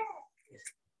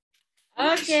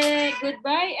 Okay,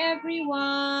 goodbye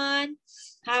everyone.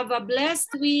 Have a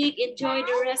blessed week. Enjoy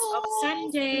the rest of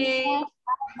Sunday.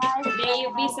 May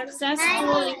you be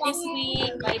successful in this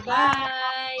week.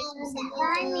 Bye-bye.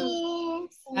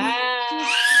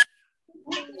 Bye.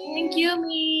 Thank you,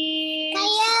 Miss.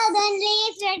 Kaya, don't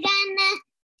leave. You're gonna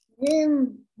Zoom.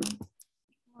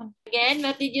 Again,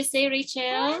 what did you say,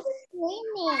 Rachel?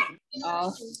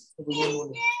 Oh.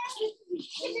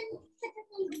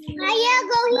 Kaya,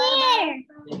 go here.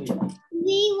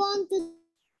 We want to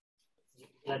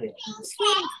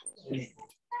swim.